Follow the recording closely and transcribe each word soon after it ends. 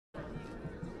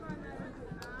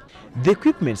The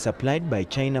equipment supplied by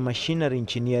China Machinery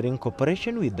Engineering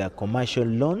Corporation with a commercial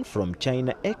loan from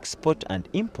China Export and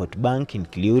Import Bank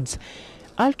includes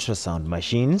ultrasound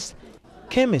machines,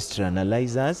 chemistry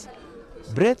analyzers,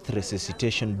 breath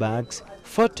resuscitation bags,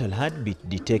 fetal heartbeat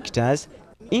detectors,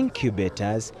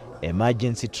 incubators,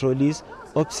 emergency trolleys,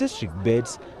 obstetric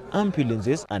beds,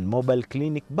 ambulances and mobile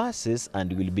clinic buses,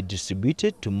 and will be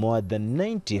distributed to more than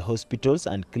 90 hospitals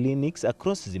and clinics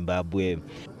across Zimbabwe.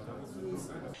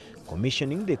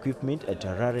 Commissioning the equipment at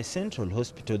Harare Central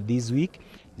Hospital this week,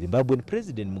 Zimbabwean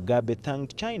President Mugabe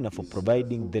thanked China for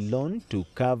providing the loan to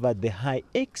cover the high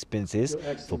expenses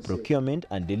for procurement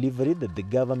and delivery that the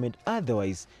government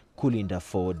otherwise couldn't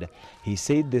afford. He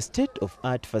said the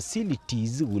state-of-art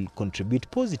facilities will contribute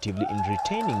positively in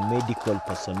retaining medical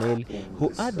personnel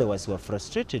who otherwise were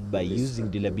frustrated by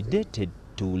using dilapidated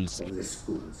tools.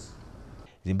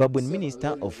 Zimbabwean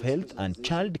Minister of Health and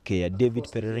Child Care David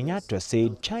Pererenyatwa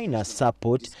said China's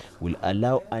support will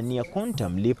allow a near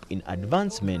quantum leap in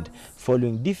advancement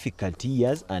following difficult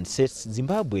years and sets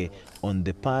Zimbabwe on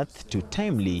the path to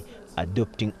timely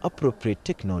adopting appropriate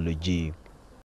technology.